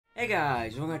Hey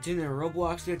guys, welcome to the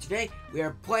Roblox video. Today we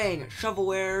are playing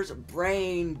Shovelware'S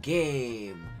Brain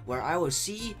Game, where I will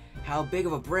see how big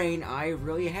of a brain I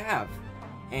really have.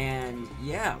 And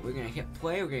yeah, we're gonna hit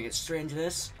play, we're gonna get straight into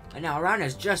this. And now, a round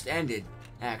has just ended,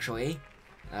 actually.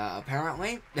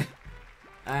 Apparently.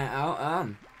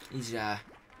 He's,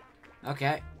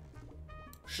 okay.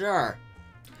 Sure.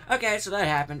 Okay, so that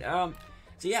happened.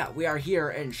 So yeah, we are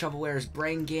here in Shovelware'S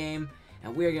Brain Game.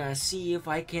 And we're gonna see if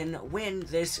I can win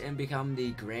this and become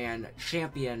the grand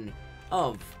champion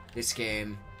of this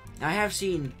game. Now, I have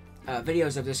seen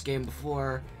videos of this game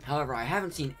before. However, I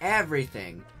haven't seen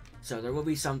everything. So there will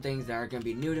be some things that are gonna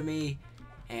be new to me.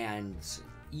 And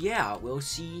yeah, we'll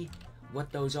see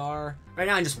what those are. Right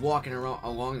now, I'm just walking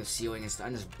along the ceiling and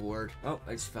I'm just bored. Oh,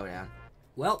 I just fell down.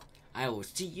 Well, I will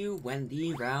see you when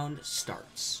the round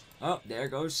starts. Oh, there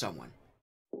goes someone.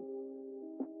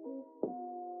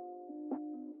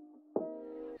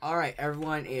 Alright,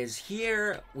 everyone is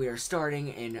here. We are starting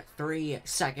in 3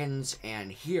 seconds,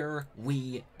 and here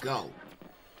we go.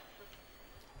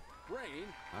 Brain,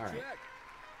 alright. Check.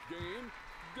 Game,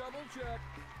 double check.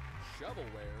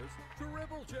 Shovelware'S,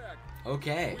 triple check.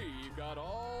 Okay. We've got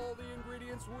all the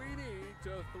ingredients we need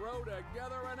to throw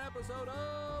together an episode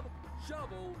of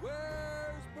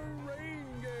Shovelware'S Brain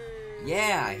Game.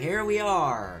 Yeah, here we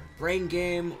are. Brain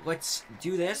Game, let's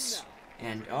do this.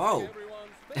 And, oh.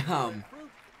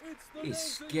 He's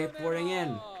skateboarding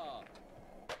in.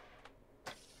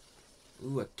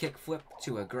 Ooh, a kickflip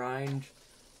to a grind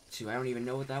to I don't even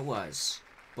know what that was.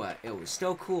 But it was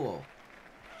still cool.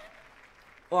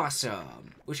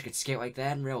 Awesome. Wish I could skate like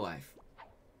that in real life.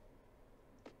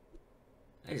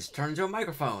 I just turned into a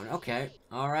microphone. Okay.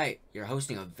 Alright. You're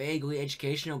hosting a vaguely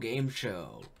educational game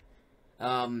show.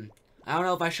 I don't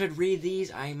know if I should read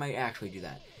these. I might actually do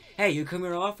that. Hey, you come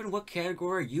here often? What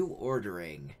category are you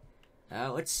ordering?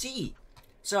 Let's see.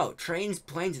 So, trains,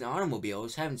 planes, and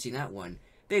automobiles. Haven't seen that one.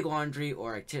 Big laundry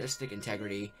or artistic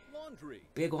integrity. Laundry.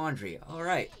 Big laundry.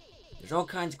 Alright. There's all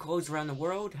kinds of clothes around the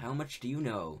world. How much do you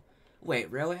know? Wait,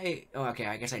 really? Oh, okay,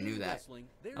 I guess I knew that. Wrestling,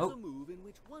 there's a move in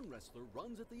which one wrestler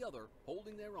runs at the other,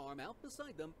 holding their arm out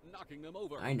beside them, knocking them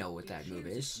over. I know what that move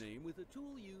is. Its name with a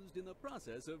tool used in the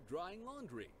process of drying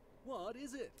laundry. What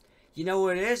is it? You know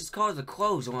what it is? It's called the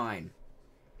clothesline.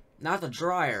 Not the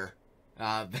dryer.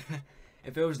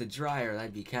 If it was the dryer,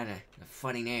 that'd be kind of a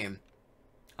funny name.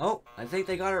 Oh, I think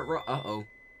they got it wrong. Uh-oh.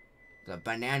 The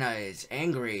banana is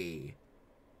angry.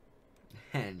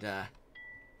 And,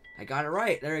 I got it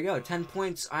right. There you go. 10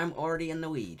 points. I'm already in the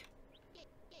lead.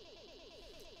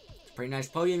 It's a pretty nice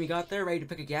podium you got there. Ready to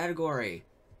pick a category.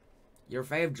 Your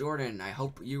fave, Jordan. I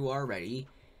hope you are ready.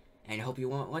 And I hope you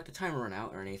won't let the timer run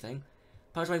out or anything.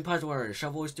 Puzzling Puzzlers,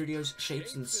 Shovelware Studios,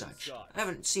 Shapes and Such. I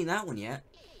haven't seen that one yet.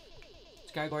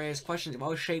 This category has questions of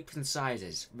all shapes and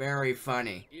sizes. Very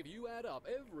funny. If you add up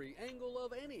every angle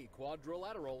of any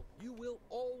quadrilateral, you will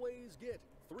always get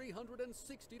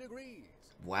 360 degrees.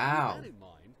 Wow. With that in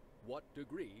mind, what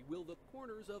degree will the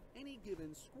corners of any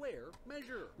given square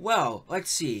measure? Well,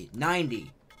 let's see.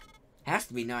 90. Has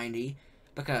to be 90,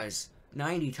 because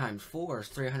 90 times 4 is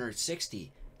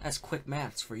 360. That's quick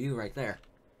maths for you right there.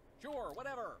 Sure,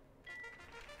 whatever.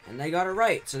 And they got it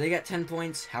right, so they got 10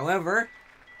 points. However,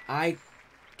 I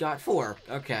got 4.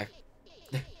 Okay.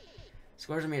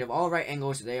 Squares are made of all right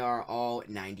angles, so they are all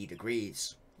 90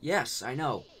 degrees. Yes, I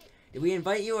know. Did we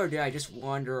invite you, or did I just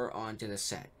wander onto the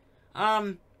set?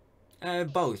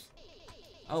 Both.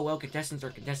 Oh, well, contestants are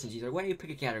contestants either way. Pick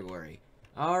a category.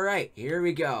 Alright, here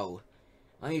we go.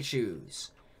 Let me choose.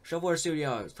 Shovelware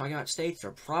Studios, talking about states,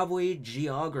 or probably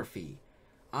geography.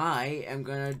 I am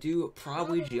gonna do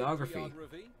probably geography.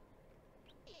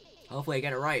 Hopefully I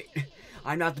get it right.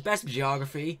 I'm not the best at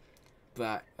geography,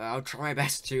 but I'll try my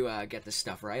best to get this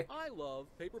stuff right. I love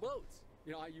paper boats.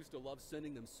 You know, I used to love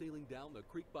sending them sailing down the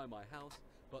creek by my house,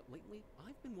 but lately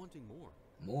I've been wanting more.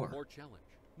 More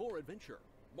challenge, more adventure,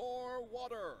 more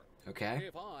water. Okay.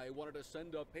 If I wanted to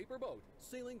send a paper boat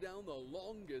sailing down the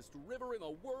longest river in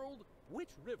the world, which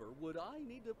river would I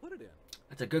need to put it in?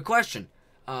 That's a good question.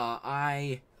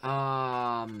 The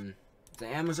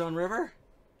Amazon River?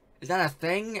 Is that a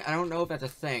thing? I don't know if that's a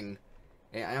thing.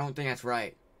 I don't think that's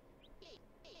right.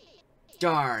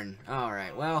 Darn.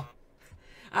 Alright, well.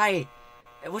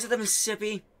 Was it the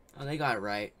Mississippi? Oh, they got it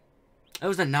right. It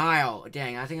was the Nile.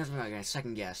 Dang, I think that's like a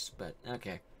second guess, but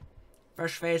okay.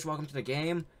 Fresh face, welcome to the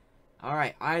game.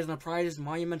 Alright, eyes on the prizes,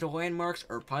 monumental landmarks,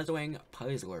 or puzzling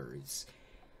puzzlers.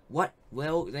 What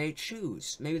will they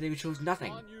choose? Maybe they would choose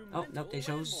nothing. Oh, nope, they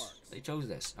chose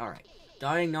this. Alright.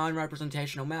 Dotting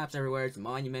non-representational maps everywhere. It's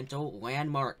monumental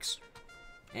landmarks.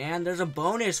 And there's a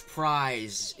bonus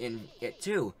prize in it,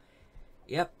 too.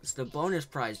 Yep, it's the bonus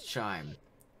prize chime.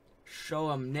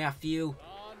 Show him, nephew.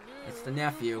 It's the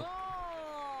nephew.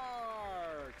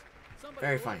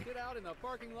 Very funny. It out in the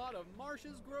parking lot of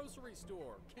Marsh's grocery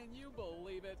store. Can you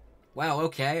believe it? Wow,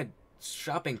 okay. A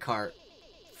shopping cart.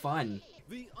 Fun.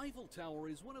 The Eiffel Tower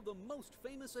is one of the most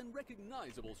famous and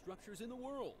recognizable structures in the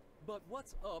world. But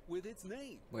what's up with its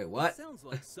name? Wait, what? It sounds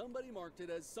like somebody marked it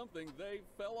as something they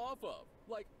fell off of.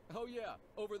 Like, oh yeah,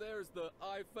 over there's the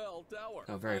Eiffel Tower.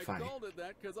 Oh, very funny. I called it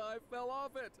that because I fell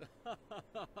off it.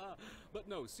 But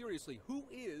no, seriously, who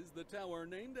is the tower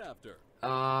named after?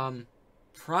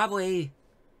 Probably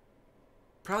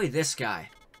this guy.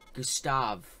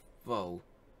 Gustavo.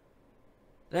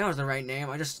 That was the right name.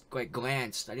 I just, like,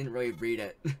 glanced. I didn't really read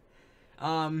it.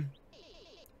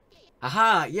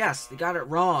 Aha! Yes, they got it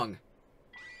wrong.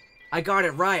 I got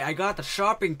it right. I got the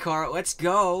shopping cart. Let's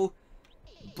go.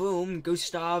 Boom.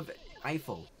 Gustav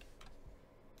Eiffel.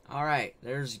 Alright,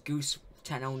 there's Goose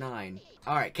 1009.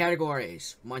 Alright,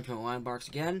 categories. 121 marks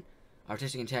again.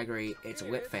 Artistic integrity, it's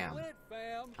Lit Fam.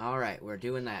 Alright, we're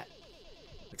doing that.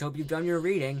 I hope you've done your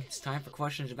reading. It's time for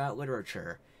questions about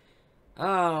literature.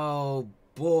 Oh,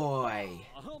 boy.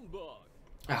 Humbug.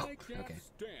 Oh, I can't okay.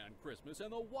 stand Christmas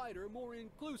and the wider, more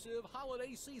inclusive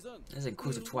holiday season. This is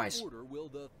inclusive twice. In what order will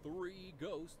the three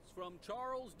ghosts from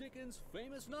Charles Dickens'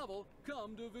 famous novel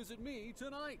come to visit me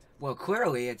tonight? Well,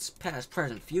 clearly it's past,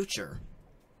 present, future.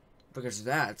 Because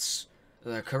that's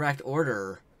the correct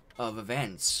order of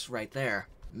events right there.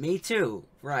 Me too.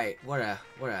 Right. What a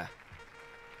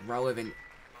relevant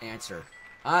answer.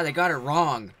 Ah, they got it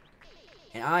wrong.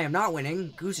 And I am not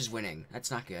winning. Goose is winning.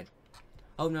 That's not good.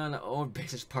 Oh no, the old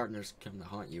business partners come to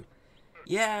haunt you.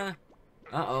 Yeah.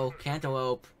 Uh-oh,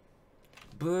 cantaloupe.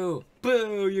 Boo.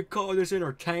 Boo, you call this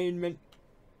entertainment?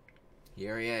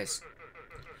 Here he is.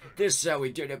 This is how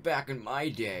we did it back in my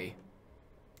day.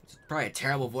 It's probably a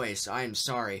terrible voice. I am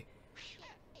sorry.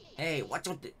 Hey,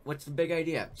 what's the big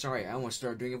idea? Sorry, I almost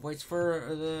started doing a voice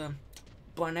for the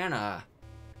banana.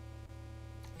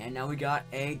 And now we got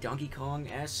a Donkey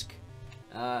Kong-esque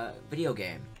video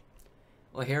game.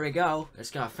 Well, here we go.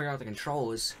 Just gotta figure out the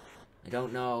controls. I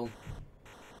don't know.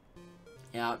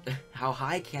 Now, how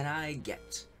high can I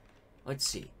get? Let's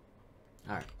see.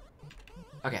 Alright.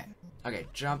 Okay. Okay,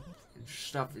 jump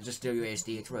stuff. Just do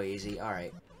WASD. It's really easy.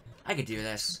 Alright. I could do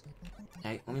this.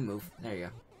 Hey, let me move. There you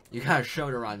go. You got a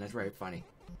show to run. That's very funny.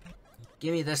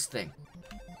 Give me this thing.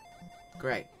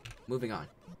 Great. Moving on.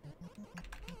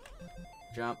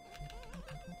 Jump.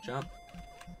 Jump.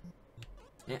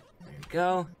 Yeah, there you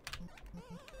go.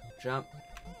 Jump.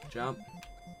 Jump.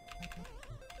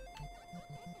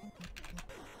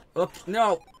 Oops,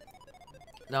 no!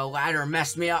 The ladder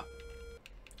messed me up.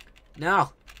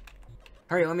 No!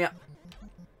 Hurry, let me up.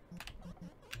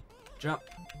 Jump.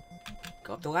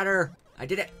 Go up the ladder. I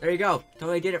did it. There you go.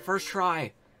 Totally did it first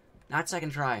try. Not second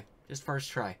try. Just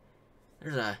first try.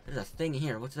 There's a thing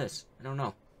here. What's this? I don't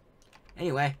know.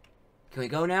 Anyway, can we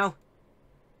go now?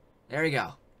 There we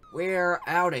go. We're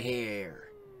out of here.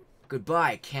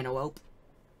 Goodbye, cantaloupe.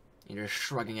 You're just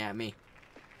shrugging at me.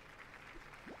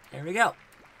 There we go.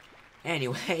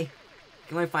 Anyway, you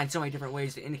can only find so many different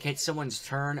ways to indicate someone's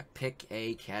turn. Pick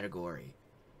a category.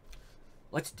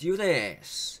 Let's do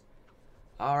this.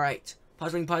 Alright.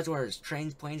 Puzzling puzzlers.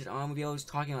 Trains, planes, and automobiles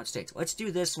talking about states. Let's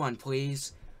do this one,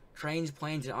 please. Trains,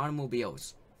 planes, and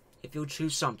automobiles. If you'll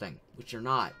choose something, which you're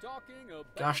not.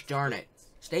 Gosh darn it.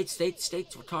 States.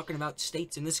 We're talking about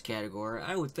states in this category.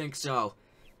 I would think so.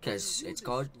 Because it's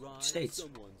called states.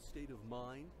 Someone's state of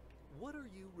mind? What are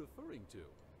you referring to?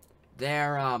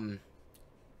 Their,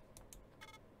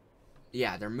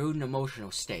 yeah, their mood and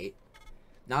emotional state.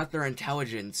 Not their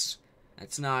intelligence.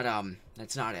 That's not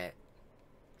it.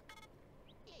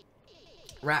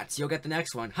 Rats, you'll get the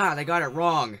next one. Ha, they got it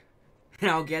wrong.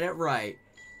 I'll get it right.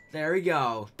 There we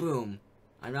go. Boom.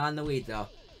 I'm not in the lead, though.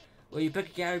 Will you pick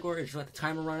a category or just let the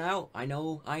timer run out? I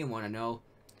want to know.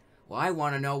 Well, I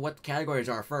want to know what the categories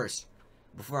are first.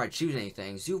 Before I choose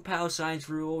anything. Zoo Pal, Science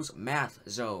Rules, Math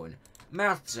Zone.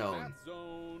 Math Zone.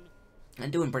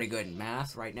 I'm doing pretty good in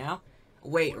math right now.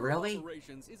 Wait, really?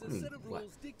 Operations is a set of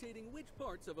rules dictating which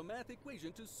parts of a math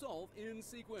equation to solve in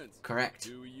sequence. Correct.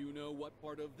 Do you know what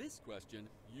part of this question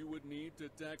you would need to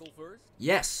tackle first?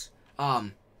 Yes.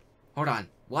 Hold on.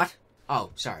 What?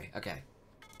 Oh, sorry. Okay.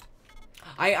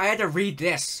 I had to read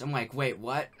this. I'm like, wait,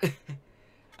 what?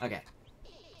 Okay.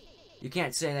 You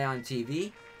can't say that on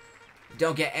TV.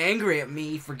 Don't get angry at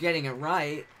me for getting it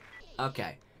right.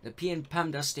 Okay. The P in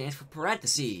PEMDAS stands for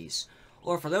parentheses.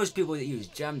 Or for those people that use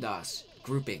GEMDAS,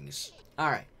 groupings.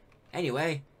 Alright.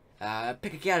 Anyway,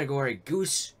 pick a category.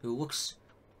 Goose, who looks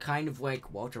kind of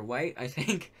like Walter White, I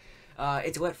think.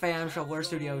 It's Lit Fam, Shovelware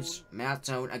Studios, Math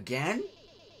Zone again?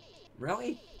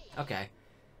 Really? Okay.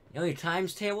 You know your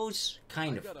times tables?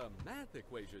 Kind of. I got a math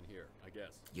equation here, I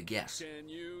guess. You guess. Can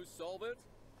you solve it?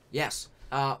 Yes.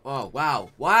 Oh, wow.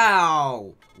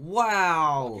 Wow!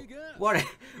 Wow! What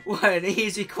an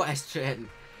easy question.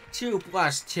 2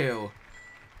 plus 2.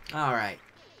 Alright.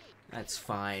 That's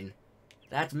fine.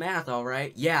 That's math,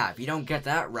 alright. Yeah, if you don't get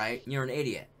that right, you're an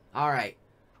idiot. Alright.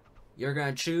 You're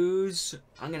gonna choose...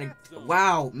 I'm gonna...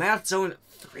 Wow! Math zone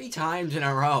 3 times in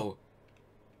a row.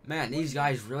 Man, these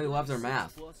guys really love their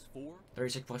math.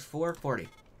 36 plus 4? 40.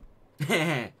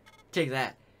 Take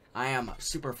that. I am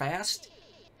super fast.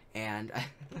 And I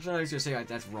thought I was gonna say like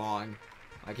that's wrong.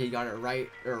 Like he got it right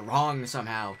or wrong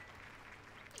somehow.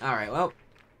 Alright, well.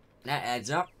 That adds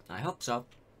up. I hope so.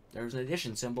 There's an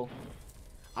addition symbol.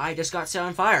 I just got set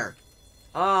on fire.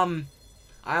 I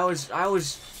was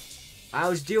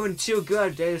doing too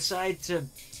good. They decided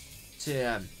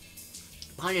to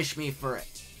punish me for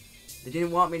it. They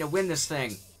didn't want me to win this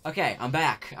thing. Okay, I'm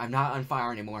back. I'm not on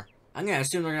fire anymore. I'm gonna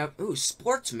assume they're gonna... Ooh,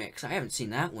 sports mix. I haven't seen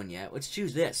that one yet. Let's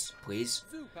choose this, please.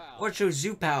 Or choose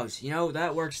Zoo Pals. You know,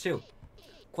 that works too.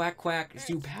 Quack, quack,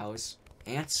 Zoo Pals.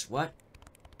 Ants? What?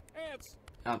 Ants!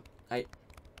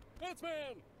 Ants,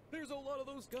 man! There's a lot of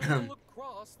those guys all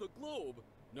across the globe.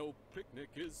 No picnic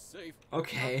is safe.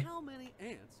 Okay. How many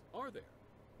ants are there?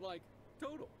 Like,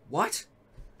 total. What?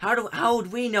 How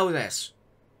would we know this?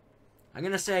 I'm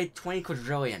gonna say 20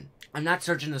 quadrillion. I'm not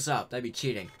searching this up. That'd be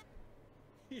cheating.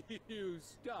 You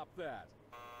stop that.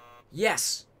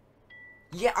 Yes.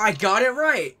 Yeah, I got it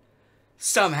right.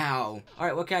 Somehow.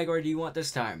 Alright, what category do you want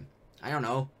this time? I don't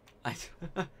know. I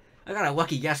got a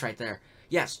lucky guess right there.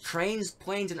 Yes, trains,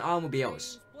 planes, and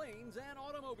automobiles. Planes and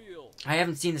automobiles. I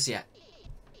haven't seen this yet.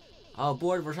 Oh,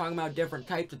 board, we're talking about different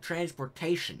types of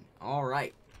transportation.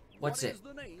 Alright. What's it?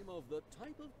 What is the name of the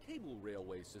type of cable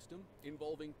railway system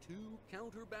involving 2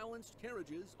 counterbalanced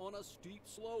carriages on a steep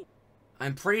slope?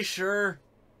 I'm pretty sure...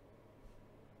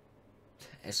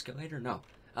 Escalator? No.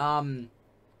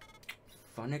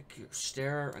 Funicular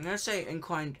stair. I'm gonna say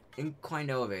inclined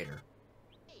elevator.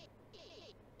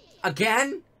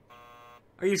 Again?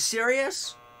 Are you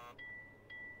serious?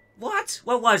 What?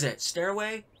 What was it?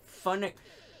 Stairway? Funicular.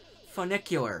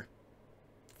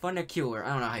 Funicular. I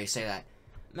don't know how you say that.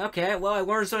 Okay, well, I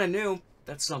learned something new.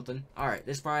 That's something. Alright,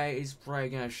 this guy is probably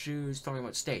gonna choose talking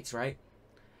about states, right?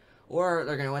 Or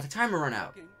they're gonna let the timer run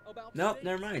out. Nope,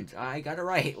 never mind. I got it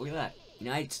right. Look at that.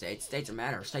 United States. States of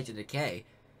matter. States of decay.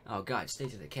 Oh god,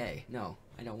 states of decay. No,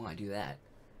 I don't want to do that.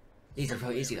 These are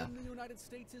really easy though. The United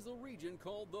States is a region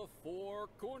called the Four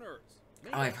Corners.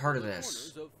 Oh, I've heard of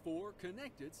this. Of 4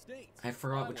 connected states. I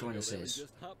forgot which one this is.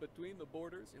 Just hop between the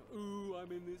borders. Ooh,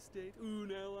 I'm in this state. Ooh,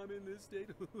 now I'm in this state.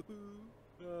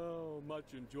 Oh, much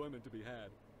enjoyment to be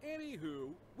had.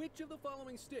 Anywho, which of the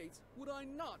following states would I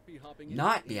not be hopping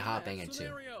into?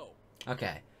 Scenario?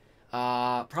 Okay.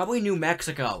 Probably New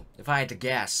Mexico, if I had to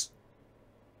guess.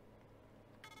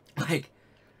 Like,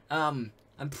 I'm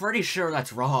pretty sure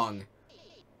that's wrong.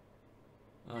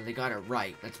 Oh, they got it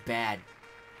right. That's bad.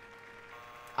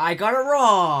 I got it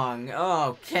wrong!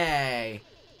 Okay.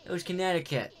 It was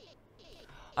Connecticut.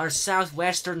 Our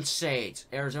southwestern states.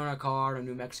 Arizona, Colorado,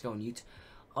 New Mexico, and Utah.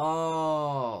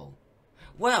 Oh.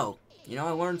 Well, you know,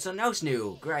 I learned something else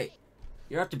new. Great.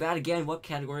 You're up to bat again. What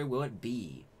category will it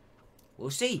be?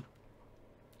 We'll see.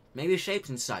 Maybe shapes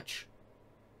and such.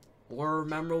 Or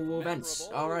memorable events.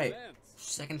 Alright.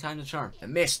 Second time the charm. The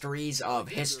mysteries of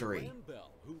history.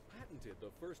 Who patented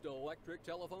the first electric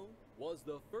telephone, was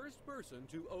the first person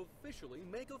to officially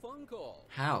make a phone call.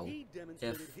 How? He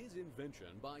demonstrated his invention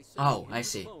by sending the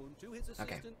phone to his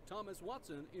assistant, Thomas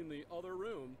Watson, in the other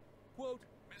room. Quote,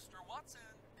 Mr. Watson,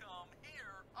 come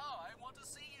here. I want to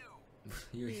see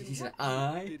you. He said,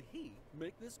 I? Did he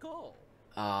make this call?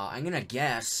 I'm gonna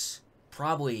guess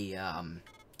probably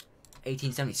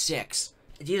 1876.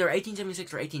 It's either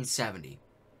 1876 or 1870.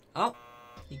 Oh,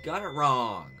 he got it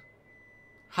wrong.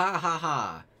 Ha ha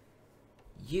ha.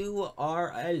 You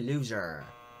are a loser.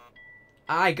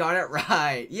 I got it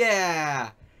right. Yeah.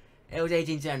 It was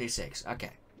 1876. Okay.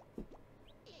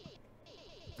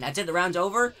 That's it. The round's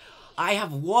over. I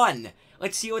have won.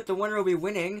 Let's see what the winner will be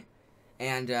winning.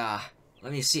 And,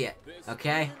 let me see it.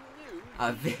 Okay.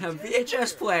 A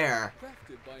VHS player.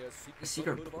 A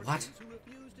secret. What?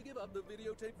 The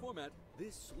videotape format,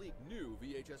 this sleek new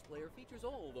VHS player features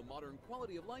all the modern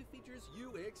quality of life features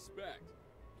you expect.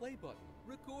 Play button,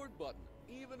 record button,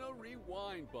 even a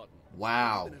rewind button.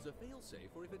 Wow. It even has a failsafe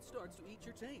for if it starts to eat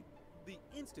your tape. The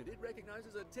instant it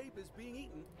recognizes a tape is being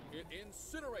eaten, it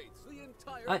incinerates the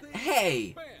entire thing.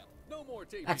 Hey! Bam! No more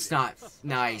tape That's eating. not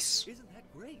nice. Isn't that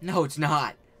great? No, it's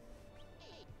not.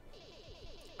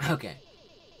 Okay.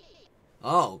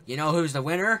 Oh, you know who's the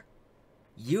winner?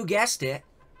 You guessed it.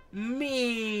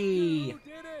 Me! You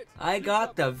did it. I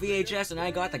got the VHS and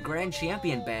I got the Grand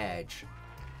Champion badge.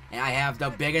 And I have the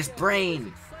biggest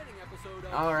brain.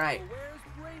 Alright.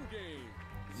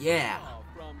 Yeah.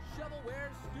 From Shovelware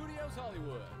Studios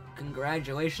Hollywood.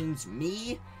 Congratulations,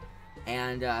 me.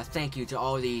 And thank you to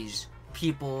all these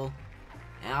people.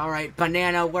 Alright,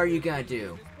 Banana, what are you gonna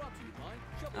do?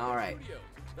 Alright.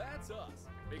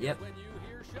 Yep.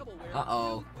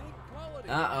 Uh-oh.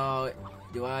 Uh-oh.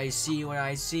 Do I see what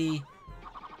I see?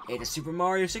 It's a Super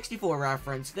Mario 64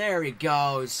 reference. There he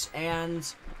goes. And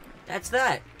that's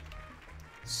that.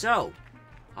 So,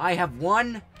 I have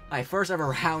won my first ever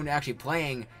round actually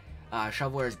playing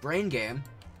Shovelware'S Brain Game.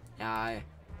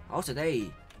 Also,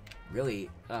 they really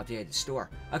updated the store.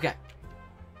 Okay.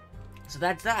 So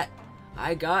that's that.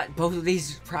 I got both of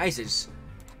these prizes.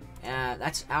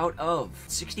 That's out of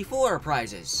 64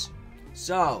 prizes.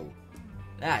 So,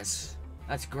 that's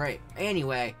great.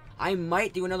 Anyway, I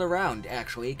might do another round,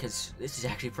 actually, because this is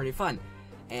actually pretty fun.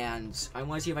 And I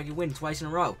want to see if I can win twice in a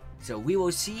row. So we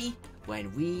will see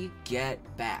when we get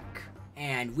back.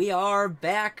 And we are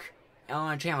back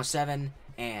on Channel 7,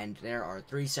 and there are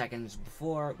 3 seconds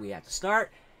before we have to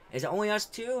start. Is it only us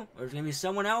two, or is it going to be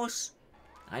someone else?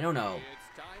 I don't know.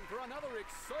 It's time for another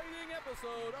exciting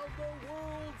episode of the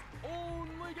world's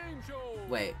only game show.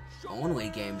 Wait, only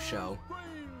game show?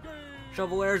 Brain Game.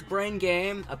 Shovelware'S Brain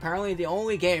Game, apparently the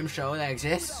only game show that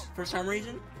exists for some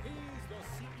reason. He's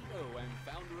the CEO and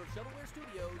founder of Shovelware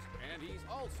Studios, and he's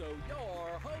also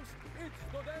your host. It's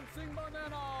the Dancing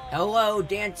Banana. Hello,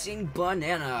 Dancing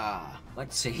Banana.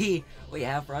 Let's see what you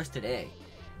have for us today.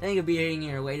 Thank you for being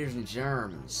here, ladies and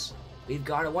germs. We've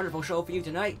got a wonderful show for you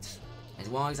tonight, as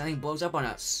long as nothing blows up on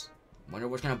us. Wonder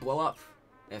what's gonna blow up,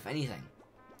 if anything.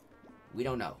 We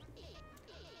don't know.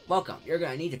 Welcome. You're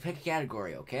gonna need to pick a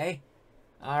category, okay?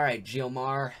 Alright,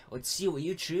 Geomar, let's see what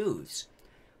you choose.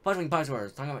 Puzzling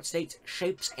puzzlers, talking about states,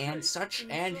 shapes, and such,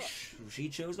 and she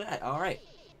chose that. Alright.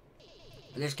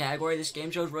 In this category, this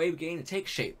game show is really beginning to take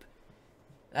shape.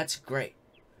 That's great.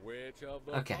 Which of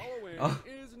the Okay. following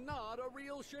is not a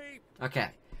real shape? Okay.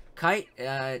 Kite,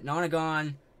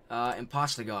 Nonagon,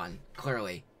 Impostagon,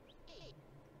 clearly.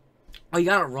 Oh, you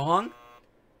got it wrong?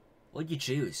 What'd you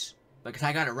choose? Because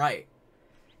I got it right.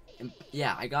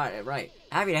 Yeah, I got it right.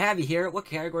 Happy to have you here. What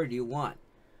category do you want?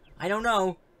 I don't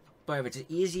know. But if it's as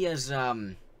easy as,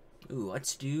 ooh,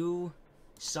 let's do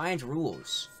science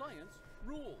rules. Science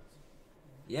rules.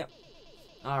 Yep.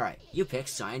 Alright, you pick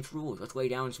science rules. Let's lay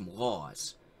down some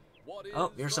laws. What is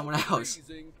Oh, here's the someone else.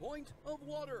 freezing point of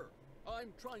water?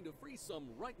 I'm trying to freeze some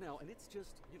right now, and it's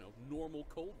just, normal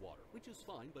cold water, which is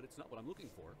fine, but it's not what I'm looking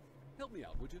for. Help me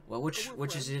out, would you? Well, which We're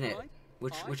is friends, in it? right?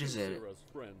 Which is it? consider us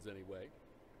friends anyway.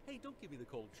 Hey, don't give me the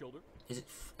cold shoulder. Is it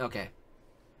okay?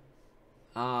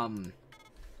 I'm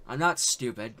not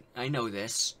stupid. I know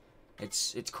this.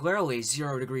 It's clearly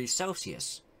 0 degrees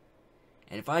Celsius.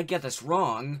 And if I get this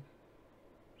wrong,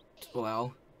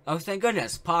 well, oh thank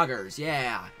goodness, Poggers,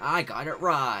 yeah, I got it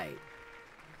right.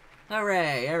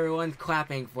 Hooray, everyone's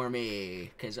clapping for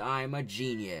me, cause I'm a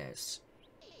genius.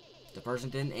 The person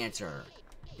didn't answer.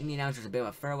 I think the announcer's a bit of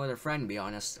a fair weather friend, to be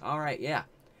honest. Alright, yeah.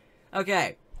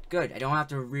 Okay, good, I don't have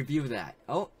to review that.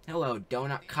 Oh, hello,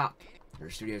 Donut Cop, or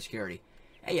Studio Security.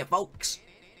 Hey, you folks.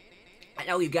 I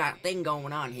know you got a thing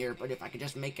going on here, but if I could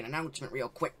just make an announcement real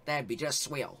quick, that'd be just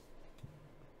swell.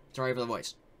 Sorry for the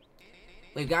voice.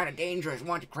 We've got a dangerous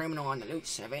wanted criminal on the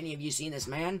loose. Have any of you seen this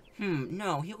man?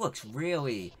 No, he looks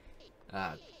really,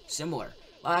 similar.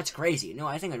 Well, that's crazy. No,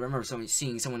 I think I remember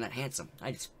seeing someone that handsome.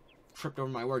 I just tripped over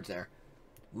my words there.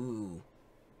 Ooh.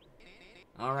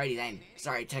 Alrighty then.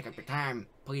 Sorry to take up your time.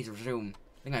 Please resume.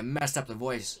 I think I messed up the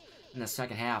voice in the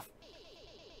second half.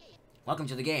 Welcome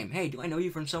to the game. Hey, do I know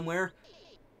you from somewhere?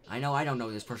 I know I don't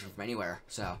know this person from anywhere,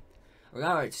 so.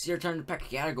 Alright, it's your turn to pick a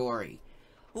category.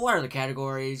 What are the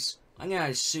categories? I'm gonna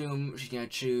assume she's gonna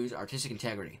choose artistic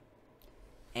integrity.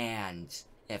 And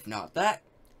if not that,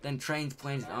 then trains,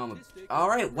 planes,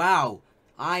 alright, wow.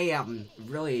 I am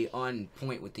really on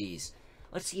point with these.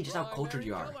 Let's see just how cultured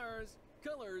you are.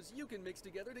 Colors you can mix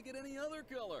together to get any other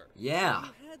color. Yeah.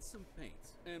 If you had some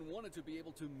paints and wanted to be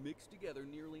able to mix together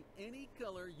nearly any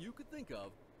color you could think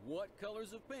of, what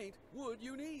colors of paint would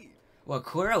you need? Well,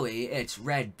 clearly it's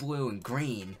red, blue, and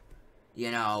green. You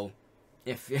know,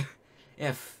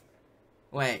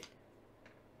 wait,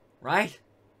 right?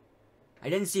 I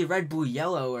didn't see red, blue,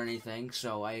 yellow or anything,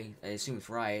 so I assume it's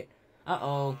right.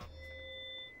 Uh-oh.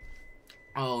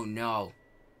 Oh, no.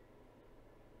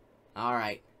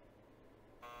 Alright.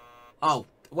 Oh,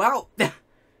 well.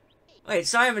 Wait,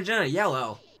 cyan, magenta,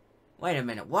 yellow. Wait a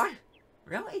minute, what?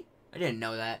 Really? I didn't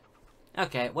know that.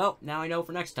 Okay, well, now I know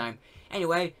for next time.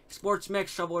 Anyway, Sports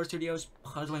Mix, Shovelware Studios,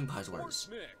 Puzzling Puzzlers.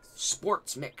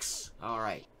 Sports Mix.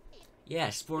 Alright. Yeah,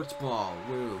 sports ball.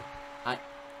 Woo.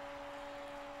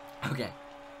 Okay.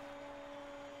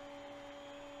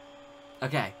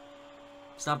 Okay.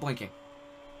 Stop blinking.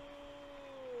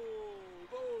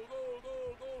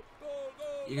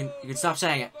 You can stop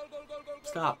saying it.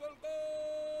 Stop.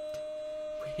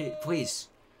 Please.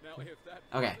 Now, if that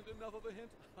Okay. wasn't enough of a hint,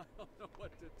 I don't know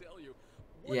what to tell you.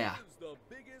 Yeah. What is the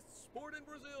biggest sport in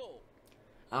Brazil?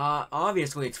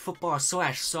 Obviously it's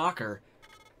football/soccer.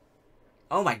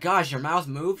 Oh my gosh, your mouth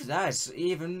moved? That is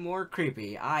even more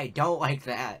creepy. I don't like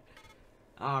that.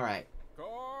 Alright.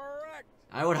 Correct.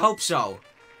 I would hope so.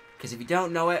 Because if you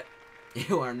don't know it,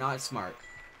 you are not smart.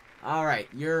 Alright,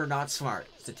 you're not smart,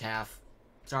 Zataff.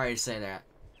 Sorry to say that.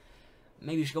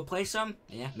 Maybe you should go play some?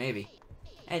 Yeah, maybe.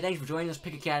 Hey, thanks for joining us.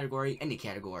 Pick a category, any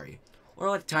category. Or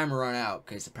let the timer run out,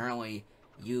 because apparently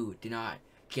you did not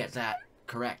get that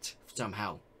correct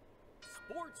somehow.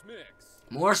 Sports Mix.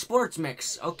 More Sports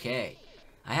Mix. Okay.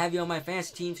 I have you on my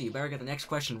fantasy team, so you better get the next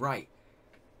question right.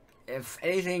 If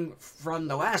anything from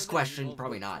the last question,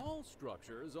 probably not. Tall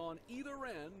structures on either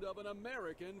end of an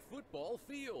American football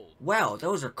field. Well,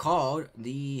 those are called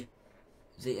the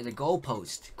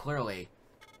goalpost, clearly.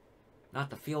 Not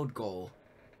the field goal.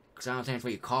 Because I don't think that's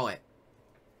what you call it.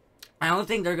 I don't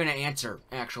think they're going to answer,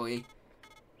 actually.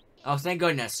 Oh, thank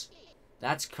goodness.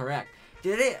 That's correct.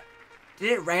 Did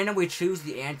it randomly choose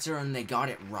the answer and they got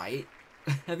it right?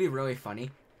 That'd be really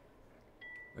funny.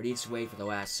 Or do you just wait for the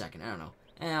last second? I don't know.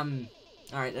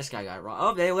 Alright, this guy got it wrong.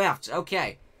 Oh, they left.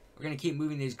 Okay. We're going to keep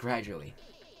moving these gradually.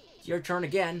 It's your turn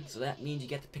again, so that means you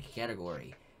get to pick a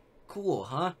category. Cool,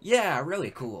 huh? Yeah,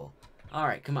 really cool.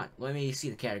 Alright, come on. Let me see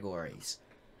the categories.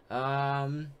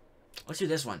 Let's do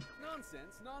this one.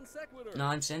 Nonsense, non sequitur.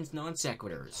 Nonsense, non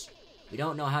sequiturs. We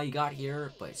don't know how you got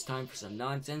here, but it's time for some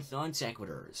nonsense, non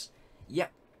sequiturs.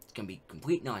 Yep, it's gonna be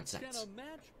complete nonsense. Can a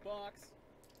matchbox?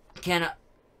 Can a...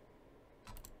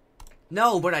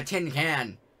 No, but a tin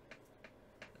can.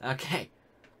 Okay.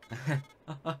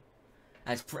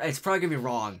 It's probably gonna be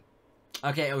wrong.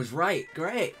 Okay, it was right.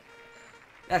 Great.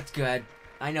 That's good.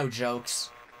 I know jokes.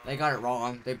 They got it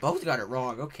wrong. They both got it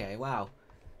wrong. Okay, wow.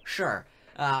 Sure.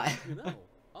 You know,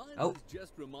 I was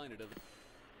just reminded of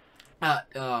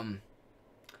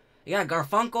yeah,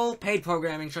 Garfunkel, paid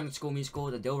programming, Chunk School Musical,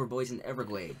 the Dover Boys, and put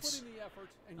Everglades. in the effort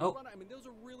and Oh. I mean, those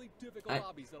are really difficult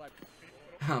hobbies that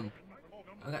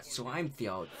I got slime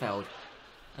felled.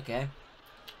 Okay.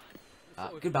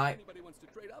 So if Goodbye. anybody wants to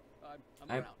trade up,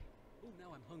 I'm I- around. Oh,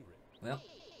 now I'm hungry. Well,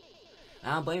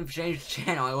 I don't blame you for changing the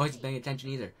channel. I wasn't paying attention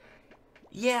either.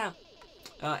 Yeah.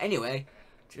 Anyway,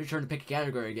 it's your turn to pick a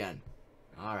category again.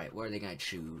 Alright, what are they gonna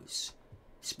choose?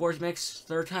 Sports Mix,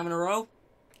 third time in a row?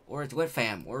 Or it's Wit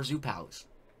Fam, or Zoo Pals?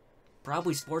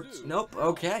 Probably sports. Zoo Nope, Pals.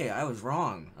 okay, I was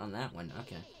wrong on that one.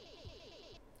 Okay.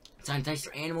 Time to test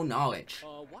your animal knowledge.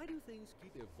 Why do things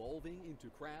keep evolving into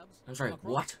crabs? I'm sorry,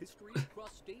 Across what? History,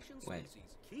 crustacean Wait.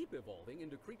 species keep evolving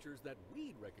into creatures that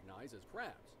we'd recognize as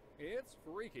crabs. It's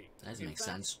freaky. That doesn't In make fact,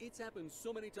 sense. It's happened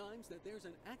so many times that there's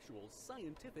an actual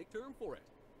scientific term for it.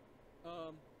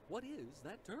 What is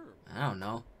that term? I don't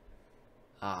know.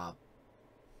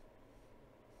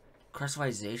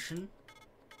 Crystallization?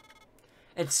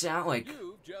 It sounds like...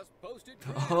 You've just posted.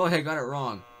 Oh, I got it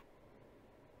wrong.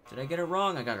 Did I get it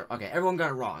wrong? I got it... Okay, everyone got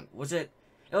it wrong. Was it...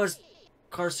 It was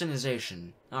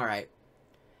carcinization. Alright.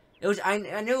 It was... I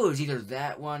knew it was either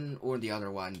that one or the other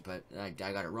one, but I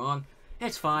got it wrong.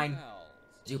 It's fine. Pals.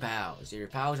 Zoo Pals. They're your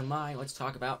pals and mine. Let's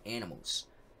talk about animals.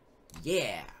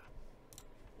 Yeah.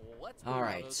 Let's All bring out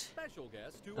right. a special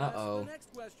guest to Uh-oh. ask the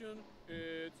next question.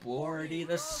 It's Bordy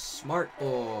the smart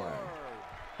boy.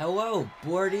 Hello,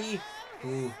 Bordy.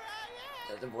 Who...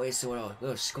 The voice is a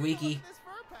little squeaky. This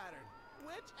fur pattern.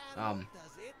 Which animal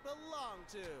does it belong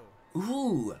to?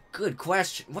 Ooh, good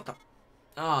question. What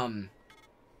the...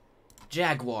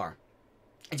 Jaguar.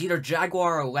 It's either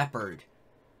jaguar or leopard.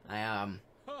 Ha,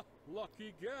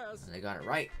 lucky guess. They got it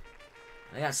right.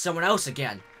 I got someone else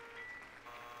again.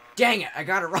 Dang it, I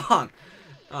got it wrong.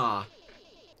 Aw.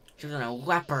 She was on a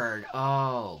leopard.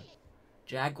 Oh.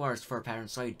 Jaguar's fur pattern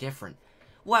is slightly different.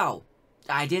 Well,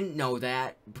 I didn't know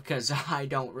that because I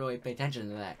don't really pay attention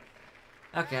to that.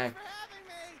 Okay. Thanks for having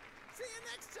me. See you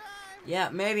next time. Yeah,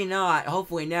 maybe not.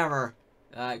 Hopefully never.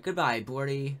 Goodbye,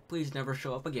 Bordy. Please never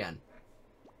show up again.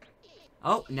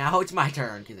 Oh, now it's my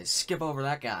turn, because I skip over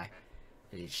that guy.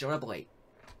 Because he showed up late.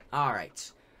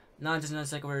 Alright. Nonsense, non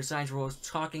sequitur, science rules,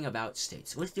 talking about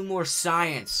states. Let's do more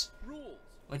science. Rules.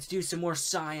 Let's do some more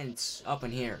science up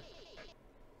in here.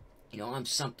 You know, I'm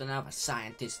something of a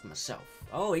scientist myself.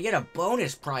 Oh, you get a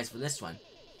bonus prize for this one.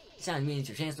 Sounds means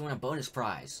your chance to win a bonus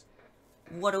prize.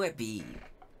 What'll it be?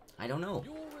 I don't know.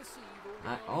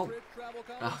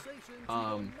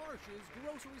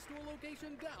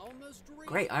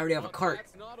 Great, I already have a cart.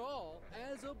 That's not all.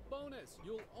 As a bonus,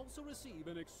 you'll also receive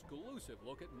an exclusive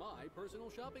look at my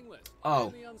personal shopping list.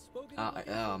 Oh.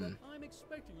 I'm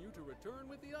expecting you to return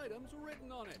with the items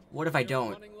written on it. What if I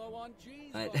don't? Running low on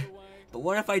cheese, But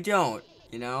what if I don't?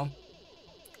 You know?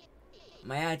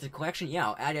 Am I add to the collection? Yeah,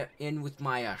 I'll add it in with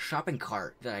my shopping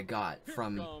cart that I got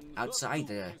from outside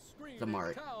the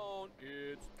mart.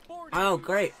 Oh,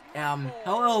 great.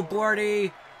 Hello,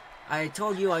 Bordy. I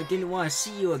told you I didn't want to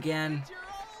see you again.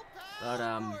 But,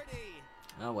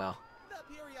 oh well.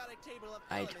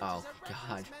 Oh,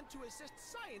 God. Meant to assist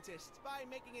scientists by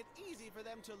making it easy for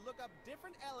them to look up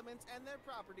different elements and their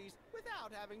properties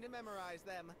without having to memorize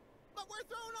them. But we're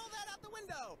throwing all that out the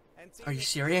window. And are you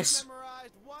serious?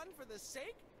 Memorized one for the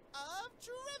sake of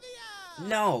trivia.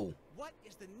 No. What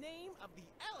is the name of the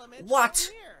element?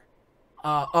 What?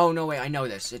 Oh no, wait, I know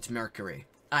this. It's mercury.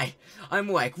 I'm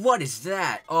like, what is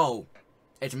that? Oh,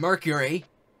 it's mercury.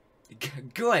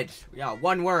 Good. Yeah,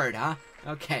 one word, huh?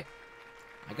 Okay.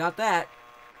 I got that.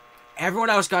 Everyone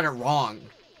else got it wrong.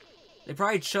 They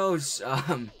probably chose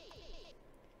something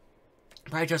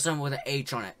with an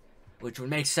H on it, which would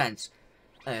make sense.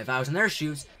 If I was in their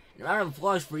shoes, a round of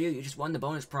applause for you, you just won the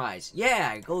bonus prize.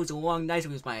 Yeah, it goes along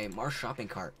nicely with my Marsh shopping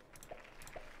cart.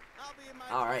 I'll be in my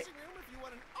alright. room if you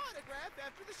want an autograph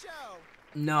after the show.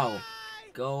 No. Bye.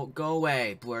 Go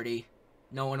away, Blurty.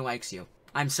 No one likes you.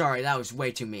 I'm sorry, that was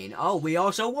way too mean. Oh, we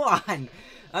also won!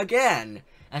 Again!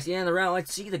 At the end of the round,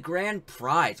 let's see the grand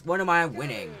prize. What am I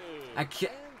winning? I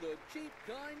can't...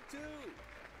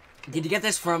 Did you get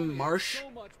this from Marsh?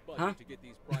 Huh?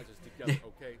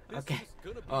 Okay.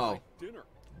 Oh.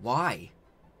 Why?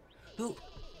 Who?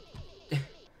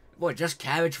 What, just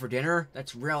cabbage for dinner?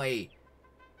 That's really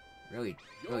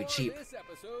cheap.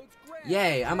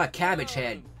 Yay, I'm a cabbage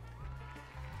head.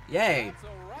 Yay.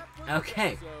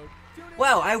 Okay.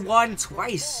 Well, I won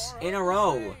twice in a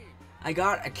row. I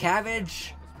got a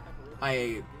cabbage.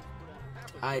 Okay.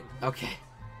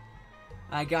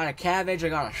 I got a cabbage, I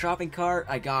got a shopping cart,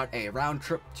 I got a round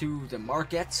trip to the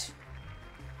market.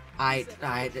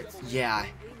 Yeah,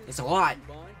 it's a lot.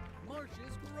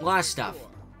 A lot of stuff.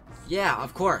 Yeah,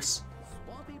 of course.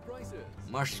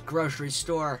 Marsh's grocery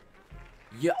store.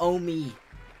 You owe me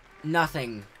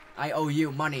nothing. I owe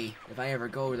you money if I ever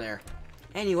go there.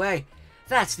 Anyway,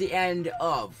 that's the end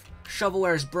of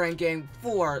Shovelware'S Brain Game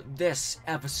for this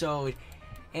episode.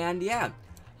 And yeah,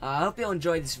 I hope you all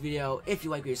enjoyed this video. If you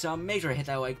like what you saw, make sure to hit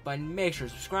that like button, make sure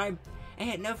to subscribe, and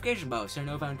hit notification bell so you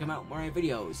know if I come out more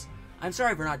videos. I'm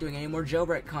sorry for not doing any more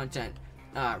jailbreak content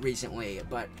recently,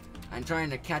 but I'm trying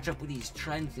to catch up with these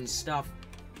trends and stuff,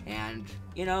 and,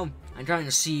 you know, I'm trying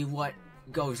to see what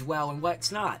goes well and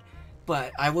what's not.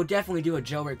 But I will definitely do a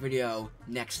jailbreak video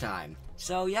next time.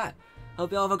 So yeah,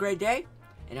 hope you all have a great day,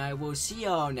 and I will see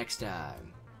y'all next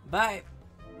time. Bye!